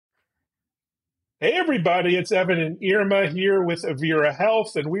Hey everybody, it's Evan and Irma here with Avira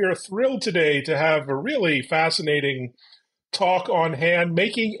Health, and we are thrilled today to have a really fascinating talk on hand,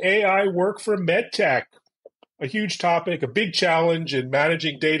 making AI work for MedTech. A huge topic, a big challenge in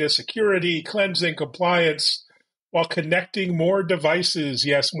managing data security, cleansing, compliance, while connecting more devices.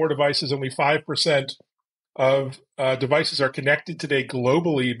 Yes, more devices, only 5% of devices are connected today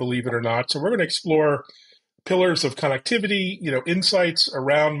globally, believe it or not. So we're going to explore pillars of connectivity, insights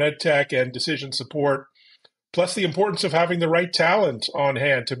around MedTech and decision support, plus the importance of having the right talent on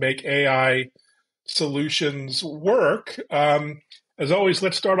hand to make AI solutions work. As always,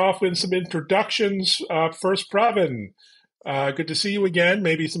 let's start off with some introductions. First, Pravin, good to see you again.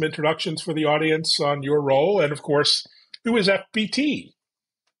 Maybe some introductions for the audience on your role. And of course, who is FPT?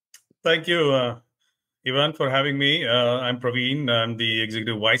 Thank you, Ivan, for having me. I'm Pravin. I'm the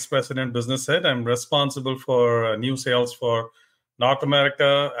Executive Vice President, Business Head. I'm responsible for new sales for North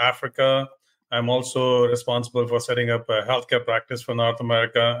America, Africa. I'm also responsible for setting up a healthcare practice for North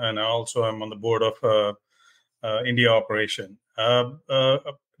America, and I also am on the board of India operation.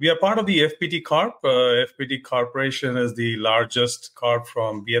 We are part of the FPT Corp. FPT Corporation is the largest corp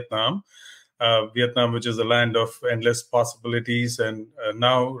from Vietnam. Vietnam, which is a land of endless possibilities, and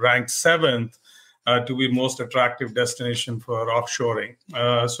now ranked 7th to be most attractive destination for offshoring.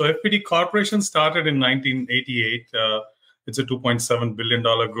 So FPT Corporation started in 1988. It's a $2.7 billion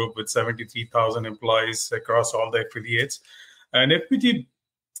group with 73,000 employees across all the affiliates. And FPT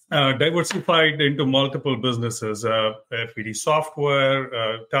diversified into multiple businesses, FPT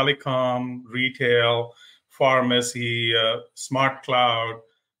Software, telecom, retail, pharmacy, smart cloud,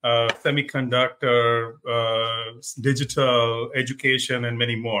 semiconductor, digital, education, and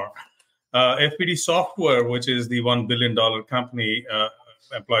many more. FPT Software, which is the $1 billion company,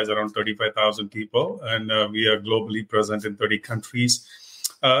 employs around 35,000 people, and we are globally present in 30 countries.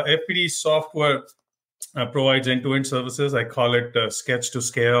 FPT Software provides end-to-end services. I call it sketch to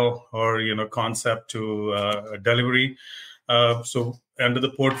scale, or concept to delivery. So under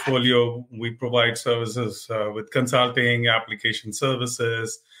the portfolio, we provide services with consulting, application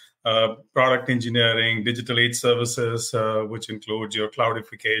services, product engineering, digital age services, which includes your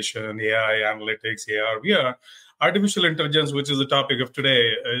cloudification, AI, analytics, AR, VR. Artificial intelligence, which is the topic of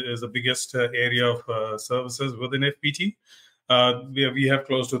today, is the biggest area of services within FPT. We have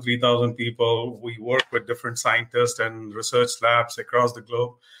close to 3,000 people. We work with different scientists and research labs across the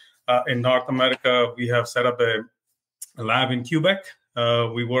globe. In North America, we have set up a lab in Quebec.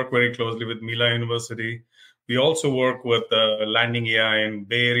 We work very closely with Mila University. We also work with Landing AI in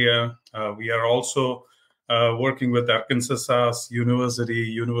Bay Area. We are also working with Arkansas University,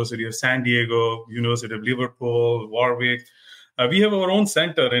 University of San Diego, University of Liverpool, Warwick. We have our own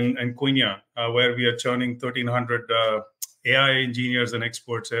center in Quenya, where we are churning 1,300 AI engineers and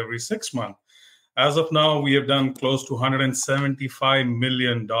experts every 6 months. As of now, we have done close to $175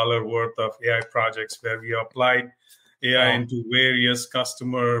 million worth of AI projects where we applied AI into various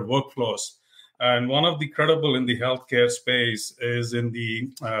customer workflows. And one of the credible in the healthcare space is in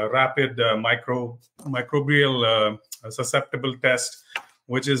the rapid microbial susceptible test,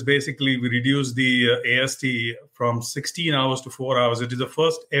 which is basically we reduce the AST from 16 hours to 4 hours. It is the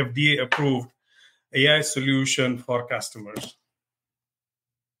first FDA-approved AI solution for customers.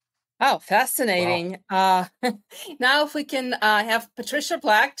 Oh, fascinating. Wow. Now if we can have Patricia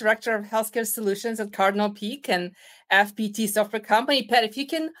Black, Director of Healthcare Solutions at Cardinal Peak and FPT Software Company. Pat, if you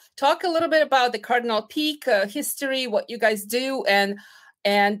can talk a little bit about the Cardinal Peak history, what you guys do, and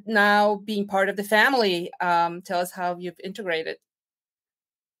now being part of the family. Tell us how you've integrated.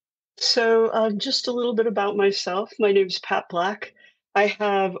 So just a little bit about myself. My name is Pat Black. I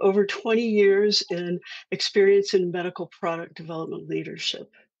have over 20 years in experience in medical product development leadership.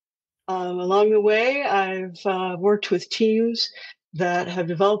 Along the way, I've worked with teams that have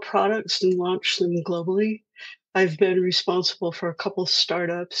developed products and launched them globally. I've been responsible for a couple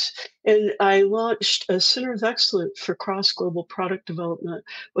startups, and I launched a Center of Excellence for cross-global product development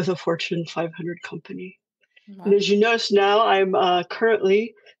with a Fortune 500 company. Wow. And as you notice now, I'm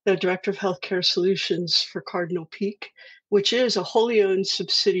currently the Director of Healthcare Solutions for Cardinal Peak, which is a wholly owned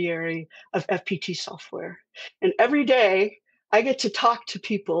subsidiary of FPT Software. And every day, I get to talk to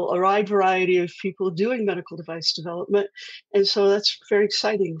people, a wide variety of people doing medical device development. And so that's very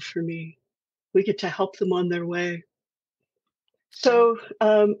exciting for me. We get to help them on their way. So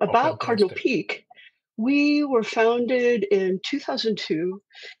about Cardinal Peak, we were founded in 2002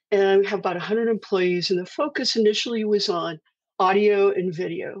 and we have about 100 employees. And the focus initially was on audio and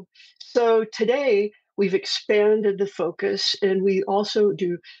video. So today we've expanded the focus and we also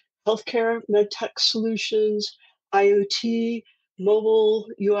do healthcare, MedTech solutions, IoT, mobile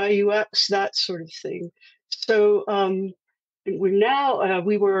UI, UX, that sort of thing. So we're now,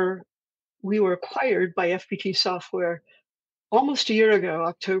 we were acquired by FPT Software almost a year ago,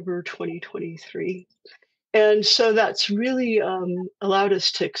 October 2023. And so that's really allowed us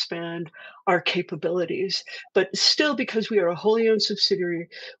to expand our capabilities. But still, because we are a wholly owned subsidiary,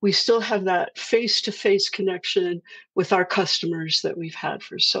 we still have that face-to-face connection with our customers that we've had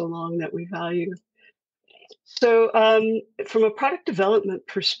for so long that we value. So from a product development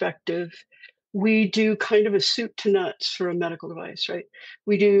perspective, we do kind of a soup to nuts for a medical device, right?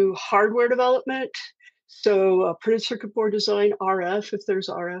 We do hardware development, so printed circuit board design, RF, if there's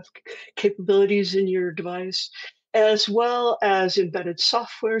RF capabilities in your device, as well as embedded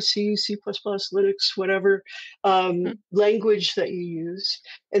software, C, C++, Linux, whatever language that you use.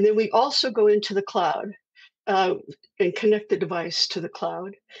 And then we also go into the cloud and connect the device to the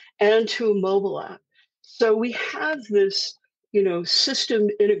cloud and to a mobile app. So we have this, system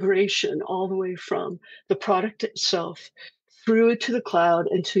integration all the way from the product itself through to the cloud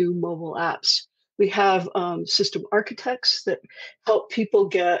and to mobile apps. We have system architects that help people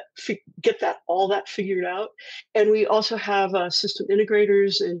get all that figured out, and we also have system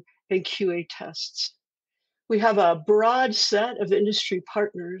integrators and QA tests. We have a broad set of industry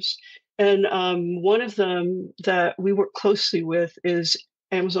partners, and one of them that we work closely with is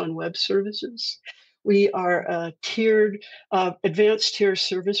Amazon Web Services. We are a advanced tier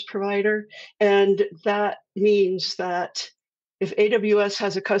service provider, and that means that if AWS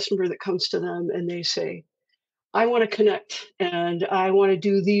has a customer that comes to them and they say, I want to connect and I want to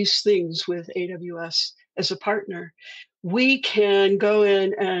do these things with AWS as a partner, we can go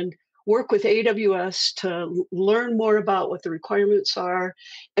in and work with AWS to learn more about what the requirements are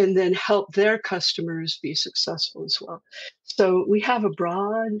and then help their customers be successful as well. So we have a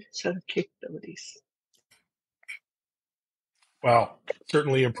broad set of capabilities. Wow,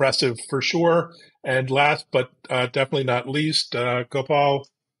 certainly impressive for sure. And last but definitely not least, Gopal,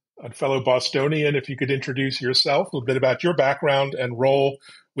 a fellow Bostonian, if you could introduce yourself, a little bit about your background and role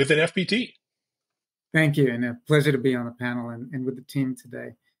within FPT. Thank you, and a pleasure to be on the panel and with the team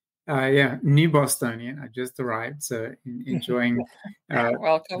today. New Bostonian. I just arrived, so enjoying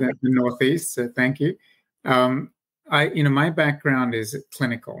the Northeast. So thank you. My background is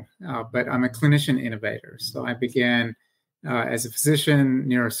clinical, but I'm a clinician innovator. So I began as a physician,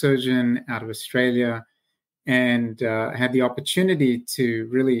 neurosurgeon out of Australia, and had the opportunity to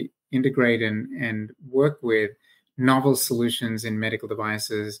really integrate and work with novel solutions in medical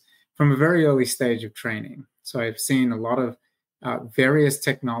devices from a very early stage of training. So I've seen a lot of various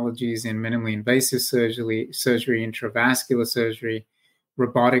technologies in minimally invasive surgery, intravascular surgery,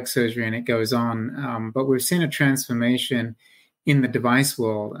 robotic surgery, and it goes on. But we've seen a transformation in the device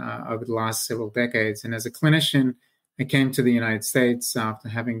world over the last several decades. And as a clinician, I came to the United States after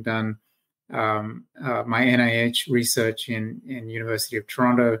having done my NIH research in University of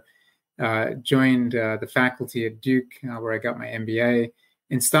Toronto, joined the faculty at Duke, where I got my MBA,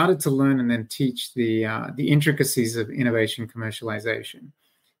 and started to learn and then teach the intricacies of innovation commercialization,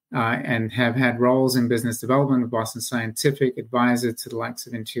 and have had roles in business development with Boston Scientific, advisor to the likes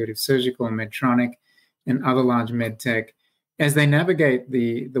of Intuitive Surgical and Medtronic and other large MedTech as they navigate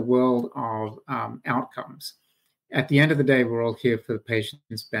the world of outcomes. At the end of the day, we're all here for the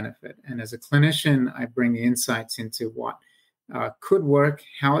patient's benefit. And as a clinician, I bring the insights into what could work,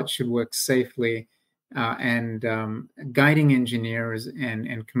 how it should work safely, and guiding engineers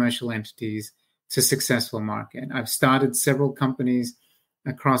and commercial entities to successful market. I've started several companies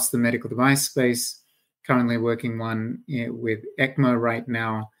across the medical device space, currently working one with ECMO right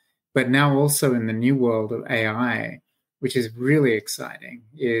now, but now also in the new world of AI, which is really exciting,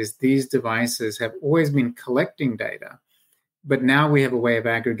 is these devices have always been collecting data, but now we have a way of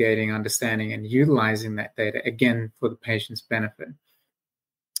aggregating, understanding, and utilizing that data, again, for the patient's benefit.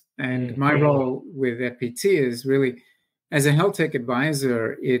 And my role with FPT is really, as a health tech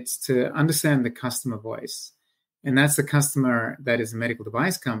advisor, it's to understand the customer voice. And that's the customer that is a medical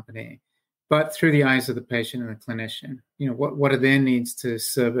device company, but through the eyes of the patient and the clinician. What are their needs to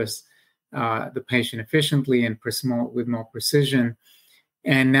service the patient efficiently and with more precision.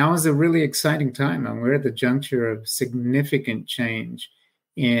 And now is a really exciting time, and we're at the juncture of significant change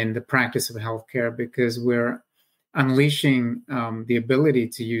in the practice of healthcare because we're unleashing the ability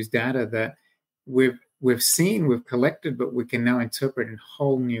to use data that we've collected, but we can now interpret in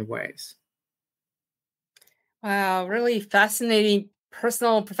whole new ways. Wow, really fascinating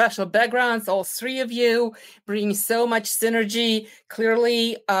personal and professional backgrounds, all three of you, bringing so much synergy.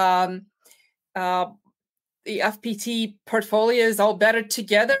 Clearly, the FPT portfolio is all better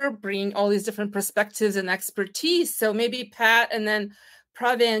together, bringing all these different perspectives and expertise. So maybe Pat and then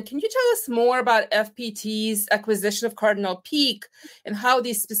Pravin, can you tell us more about FPT's acquisition of Cardinal Peak and how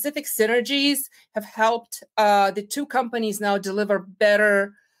these specific synergies have helped the two companies now deliver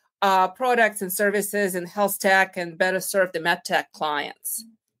better products and services in health tech and better serve the MedTech clients?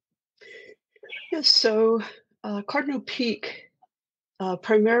 Yes, so Cardinal Peak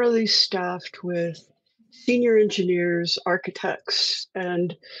primarily staffed with senior engineers, architects,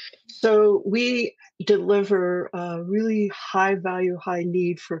 and so we deliver really high value, high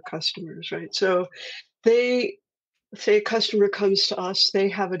need for customers, right? So they say a customer comes to us, they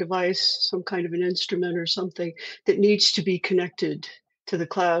have a device, some kind of an instrument or something that needs to be connected to the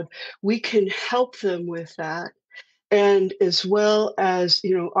cloud. We can help them with that. And as well as,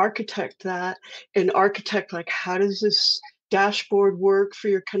 architect that and architect, like, how does this dashboard work for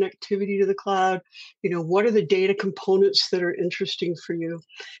your connectivity to the cloud? What are the data components that are interesting for you?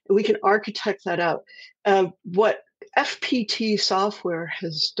 And we can architect that out. What FPT Software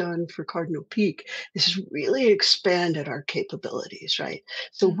has done for Cardinal Peak is really expanded our capabilities, right?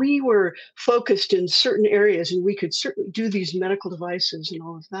 So we were focused in certain areas, and we could certainly do these medical devices and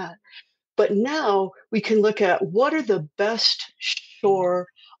all of that. But now we can look at what are the best shore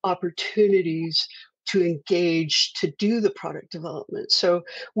opportunities to engage to do the product development. So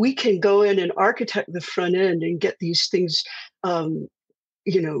we can go in and architect the front end and get these things,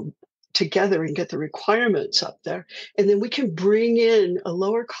 together and get the requirements up there. And then we can bring in a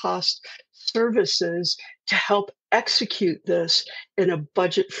lower cost services to help execute this in a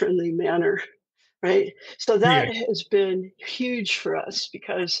budget-friendly manner. Right. So that has been huge for us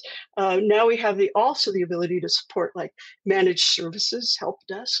because now we have also the ability to support like managed services, help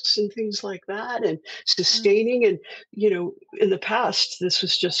desks and things like that, and sustaining. And, in the past, this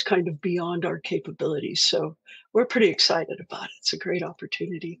was just kind of beyond our capabilities. So we're pretty excited about it. It's a great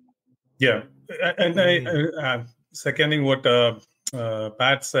opportunity. Yeah. And I seconding what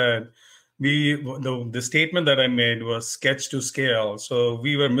Pat said, the statement that I made was sketch to scale. So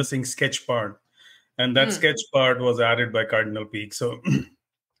we were missing sketch part. And that sketch part was added by Cardinal Peak. So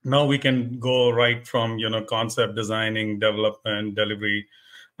now we can go right from, concept, designing, development, delivery,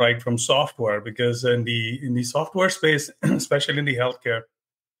 right from software. Because in the software space, especially in the healthcare,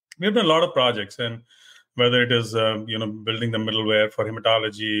 we have done a lot of projects. And whether it is, building the middleware for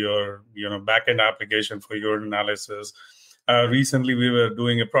hematology or, back-end application for urine analysis. Recently, we were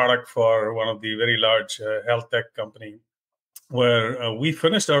doing a product for one of the very large health tech company, where we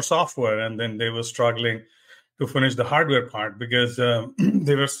finished our software and then they were struggling to finish the hardware part because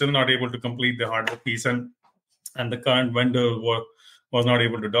they were still not able to complete the hardware piece, and the current vendor was not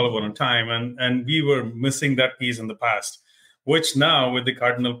able to deliver on time, and we were missing that piece in the past, which now with the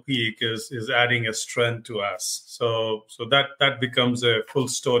Cardinal Peak is adding a strength to us. So that becomes a full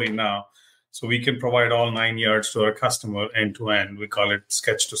story now. So we can provide all 9 yards to our customer end to end. We call it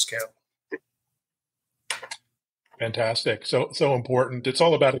sketch to scale. Fantastic. So important. It's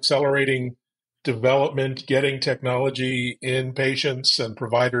all about accelerating development, getting technology in patients' and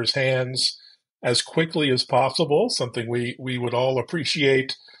providers' hands as quickly as possible, something we would all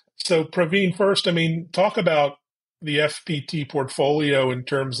appreciate. So Pravin, first, talk about the FPT portfolio in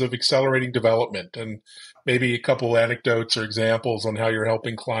terms of accelerating development and maybe a couple anecdotes or examples on how you're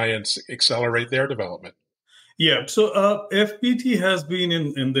helping clients accelerate their development. Yeah, so FPT has been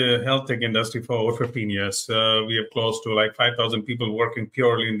in the health tech industry for over 15 years. We have close to like 5,000 people working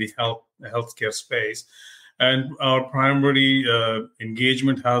purely in the healthcare space. And our primary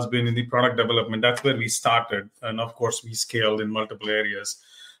engagement has been in the product development. That's where we started. And of course, we scaled in multiple areas.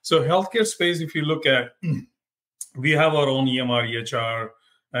 So healthcare space, if you look at, we have our own EMR, EHR,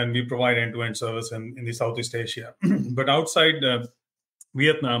 and we provide end-to-end service in the Southeast Asia. But outside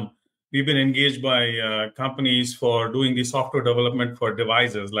Vietnam, we've been engaged by companies for doing the software development for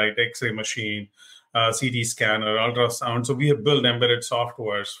devices like X-ray machine, CT scanner, ultrasound. So we have built embedded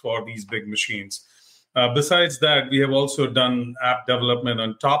softwares for these big machines. Besides that, we have also done app development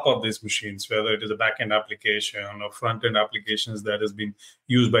on top of these machines, whether it is a back-end application or front-end applications that has been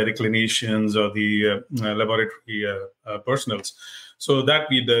used by the clinicians or the laboratory personnel. So that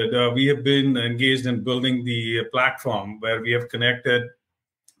we did. We have been engaged in building the platform where we have connected.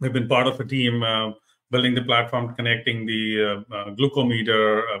 We've been part of a team building the platform, connecting the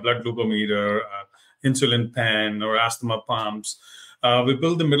glucometer, blood glucometer, insulin pen, or asthma pumps. We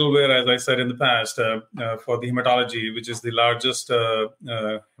built the middleware, as I said in the past, for the hematology, which is the largest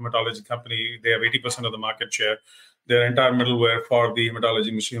hematology company. They have 80% of the market share. Their entire middleware for the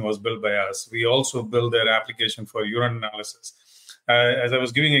hematology machine was built by us. We also built their application for urine analysis. As I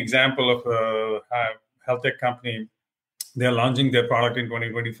was giving an example of health tech company. They're launching their product in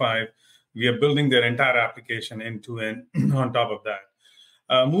 2025. We are building their entire application end to end on top of that.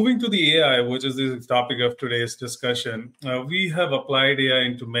 Moving to the AI, which is the topic of today's discussion, we have applied AI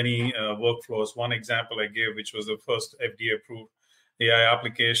into many workflows. One example I gave, which was the first FDA-approved AI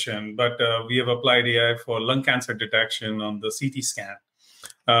application, but we have applied AI for lung cancer detection on the CT scan.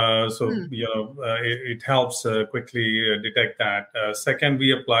 It helps quickly detect that. Second,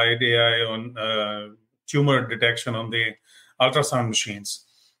 we applied AI on tumor detection on the ultrasound machines.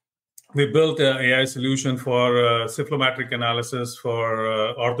 We built an AI solution for symptomatic analysis for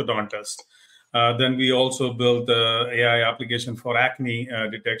orthodontists. Then we also built an AI application for acne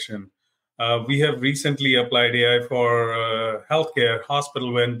detection. We have recently applied AI for healthcare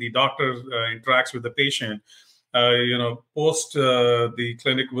hospital when the doctor interacts with the patient. Post the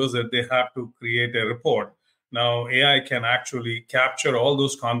clinic visit, they have to create a report. Now, AI can actually capture all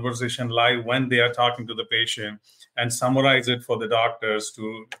those conversations live when they are talking to the patient and summarize it for the doctors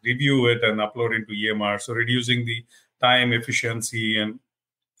to review it and upload into EMR. So reducing the time efficiency and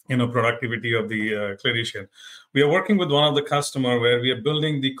productivity of the clinician. We are working with one of the customer where we are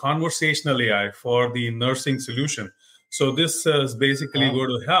building the conversational AI for the nursing solution. So this is basically going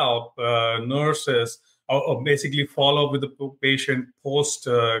to help nurses or basically follow up with the patient post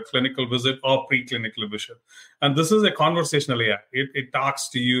clinical visit or pre-clinical visit. And this is a conversational AI. It talks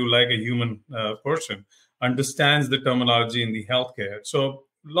to you like a human person, understands the terminology in the healthcare. So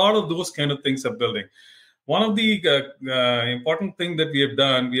a lot of those kind of things are building. One of the important thing that we have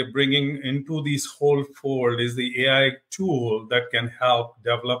done, we are bringing into this whole fold is the AI tool that can help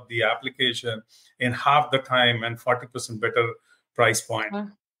develop the application in half the time and 40% better price point.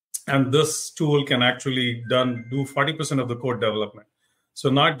 And this tool can actually do 40% of the code development. So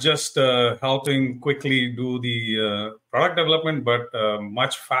not just helping quickly do the product development, but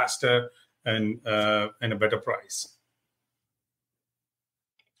much faster and a better price.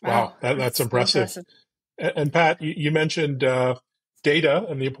 Wow, that's impressive. And Pat, you mentioned data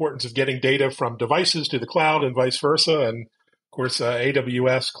and the importance of getting data from devices to the cloud and vice versa. And of course,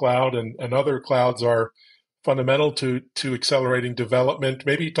 AWS cloud and other clouds are fundamental to accelerating development.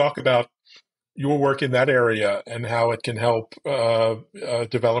 Maybe talk about your work in that area and how it can help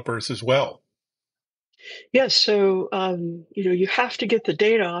developers as well. Yes, so you have to get the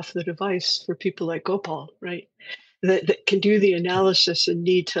data off the device for people like Gopal, right? That can do the analysis and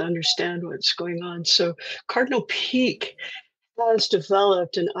need to understand what's going on. So Cardinal Peak has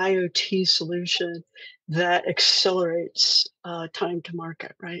developed an IoT solution that accelerates time to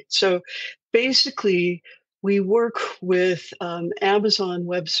market, right? So basically, we work with Amazon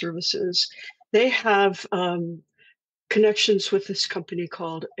Web Services. They have connections with this company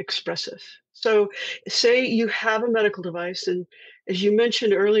called Expressive. So say you have a medical device, and as you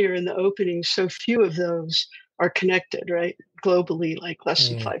mentioned earlier in the opening, so few of those are connected, right? Globally, like less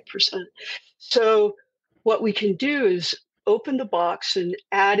than 5%. So what we can do is open the box and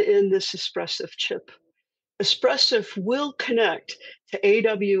add in this Expressive chip. Expressive will connect to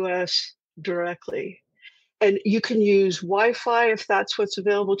AWS directly. And you can use Wi-Fi if that's what's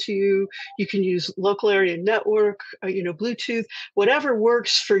available to you. You can use local area network, Bluetooth, whatever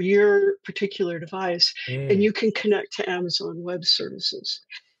works for your particular device. And you can connect to Amazon Web Services.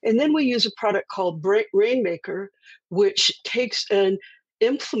 And then we use a product called Rainmaker, which takes and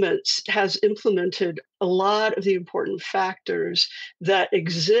has implemented a lot of the important factors that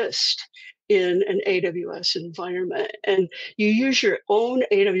exist in an AWS environment. And you use your own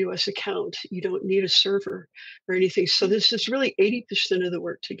AWS account. You don't need a server or anything. So this is really 80% of the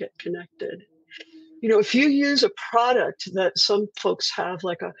work to get connected. If you use a product that some folks have,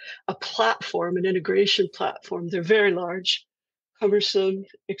 like a platform, an integration platform, they're very large, cumbersome,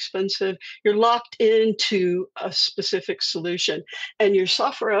 expensive. You're locked into a specific solution, and your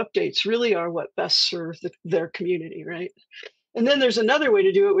software updates really are what best serve their community, right? And then there's another way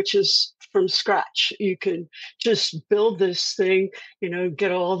to do it, which is from scratch. You can just build this thing,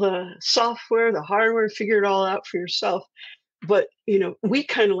 get all the software, the hardware, figure it all out for yourself. But, we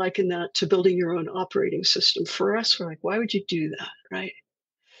kind of liken that to building your own operating system. For us, we're like, why would you do that, right?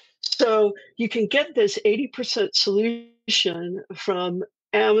 So you can get this 80% solution from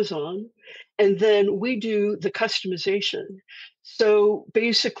Amazon, and then we do the customization. So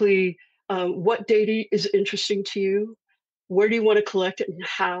basically, what data is interesting to you? Where do you want to collect it and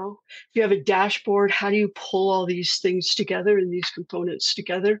how? If you have a dashboard, how do you pull all these things together and these components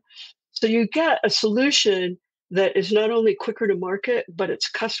together? So you get a solution that is not only quicker to market, but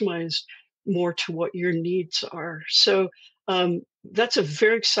it's customized more to what your needs are. So that's a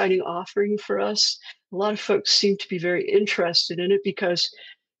very exciting offering for us. A lot of folks seem to be very interested in it because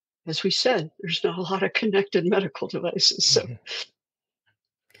as we said, there's not a lot of connected medical devices. So.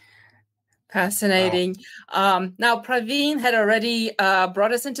 Fascinating. Wow. Now, Pravin had already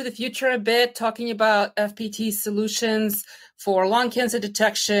brought us into the future a bit, talking about FPT solutions for lung cancer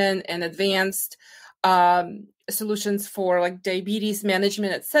detection and advanced solutions for like diabetes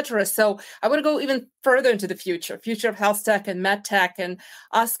management, et cetera. So I want to go even further into the future of health tech and MedTech, and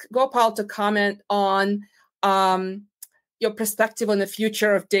ask Gopal to comment on your perspective on the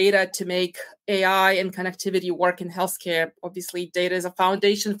future of data to make AI and connectivity work in healthcare. Obviously, data is a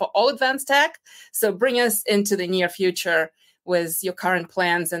foundation for all advanced tech. So bring us into the near future with your current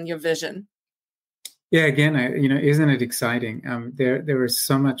plans and your vision. Yeah, again, isn't it exciting? There is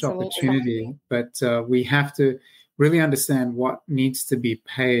so much opportunity, but we have to really understand what needs to be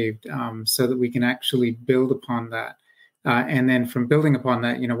paved so that we can actually build upon that. And then from building upon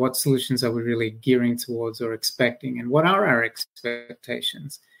that, what solutions are we really gearing towards or expecting, and what are our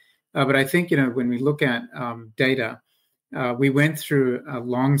expectations? But I think, when we look at data, we went through a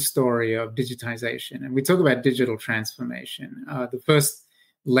long story of digitization, and we talk about digital transformation. The first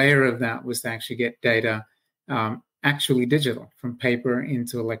layer of that was to actually get data actually digital, from paper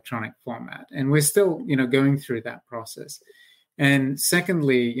into electronic format. And we're still, going through that process. And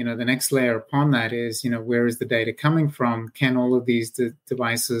secondly, the next layer upon that is, where is the data coming from? Can all of these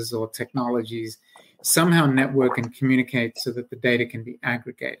devices or technologies somehow network and communicate so that the data can be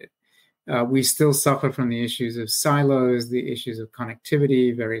aggregated? We still suffer from the issues of silos, the issues of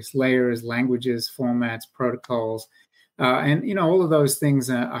connectivity, various layers, languages, formats, protocols. And all of those things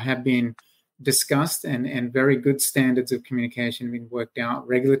have been discussed, and very good standards of communication have been worked out.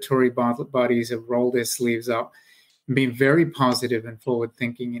 Regulatory bodies have rolled their sleeves up, being very positive and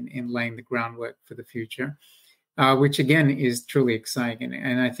forward-thinking in laying the groundwork for the future, which again is truly exciting.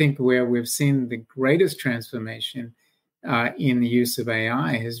 And I think where we've seen the greatest transformation in the use of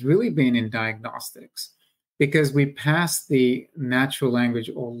AI has really been in diagnostics, because we passed the natural language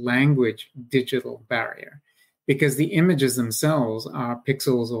or language digital barrier, because the images themselves are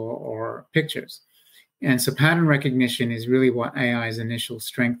pixels or pictures. And so pattern recognition is really what AI's initial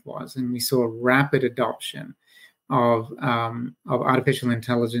strength was. And we saw rapid adoption of artificial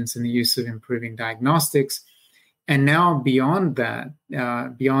intelligence in the use of improving diagnostics. And now beyond that,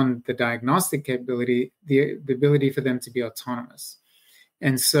 beyond the diagnostic capability, the ability for them to be autonomous.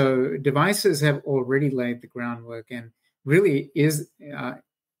 And so devices have already laid the groundwork and really is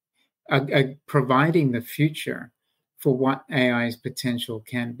providing the future for what AI's potential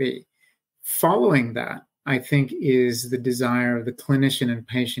can be. Following that, I think, is the desire of the clinician and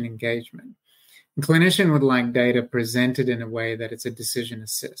patient engagement. The clinician would like data presented in a way that it's a decision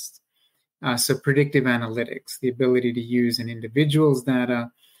assist. So predictive analytics, the ability to use an individual's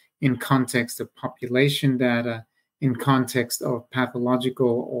data in context of population data, in context of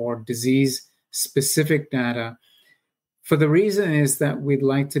pathological or disease-specific data, for the reason is that we'd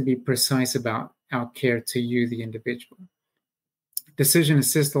like to be precise about our care to you, the individual. Decision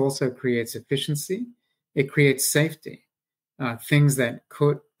assist also creates efficiency. It creates safety. Things that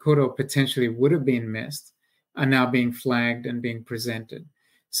could or potentially would have been missed are now being flagged and being presented.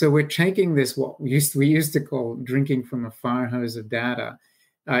 So we're taking this, what we used to call drinking from a fire hose of data.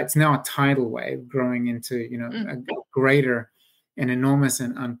 It's now a tidal wave growing into, a greater and enormous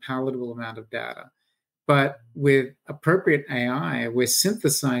and unpalatable amount of data. But with appropriate AI, we're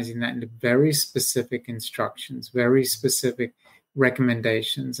synthesizing that into very specific instructions, very specific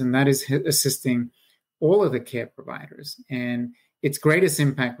recommendations, and that is assisting all of the care providers. And its greatest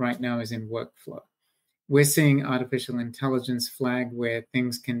impact right now is in workflow. We're seeing artificial intelligence flag where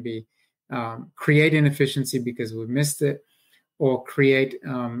things can be create inefficiency because we've missed it, or create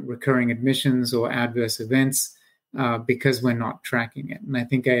recurring admissions or adverse events because we're not tracking it. And I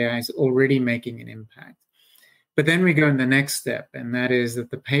think AI is already making an impact. But then we go in the next step, and that is that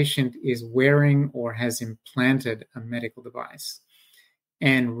the patient is wearing or has implanted a medical device.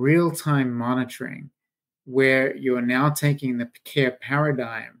 And real-time monitoring, where you're now taking the care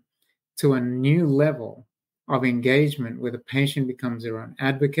paradigm to a new level of engagement where the patient becomes their own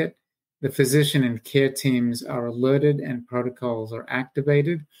advocate, the physician and care teams are alerted and protocols are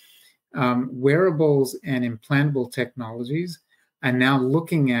activated. Wearables and implantable technologies are now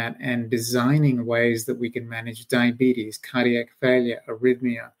looking at and designing ways that we can manage diabetes, cardiac failure,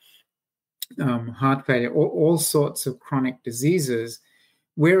 arrhythmia, heart failure, all sorts of chronic diseases,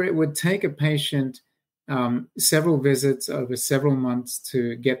 where it would take a patient several visits over several months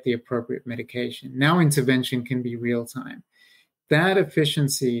to get the appropriate medication. Now intervention can be real time. That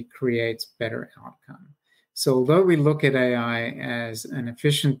efficiency creates better outcome. So although we look at AI as an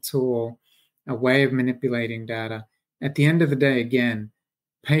efficient tool, a way of manipulating data, at the end of the day, again,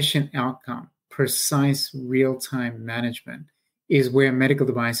 patient outcome, precise real-time management is where medical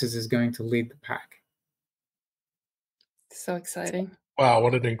devices is going to lead the pack. So exciting. Wow,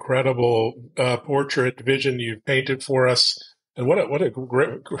 what an incredible portrait vision you've painted for us. And what a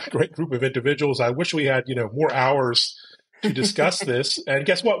great group of individuals. I wish we had, more hours to discuss this. And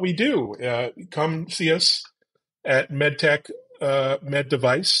guess what we do? Come see us at MedTech Med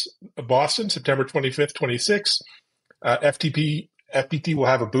Device Boston, September 25th, 26th. FPT will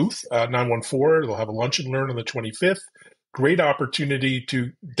have a booth, 914. They'll have a lunch and learn on the 25th. Great opportunity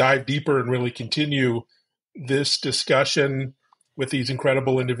to dive deeper and really continue this discussion with these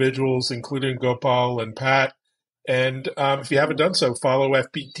incredible individuals, including Gopal and Pat. And if you haven't done so, follow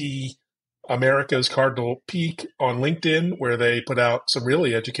FPT America's Cardinal Peak on LinkedIn, where they put out some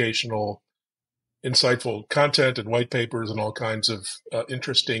really educational, insightful content and white papers and all kinds of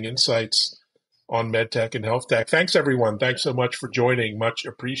interesting insights on MedTech and Health Tech. Thanks, everyone. Thanks so much for joining. Much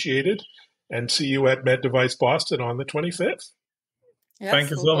appreciated. And see you at Med Device Boston on the 25th. Yes, Thank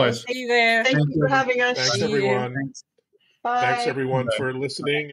you so much. See you there. Thank you for having us. Thanks, everyone. Thanks. Bye. Thanks, everyone, for listening.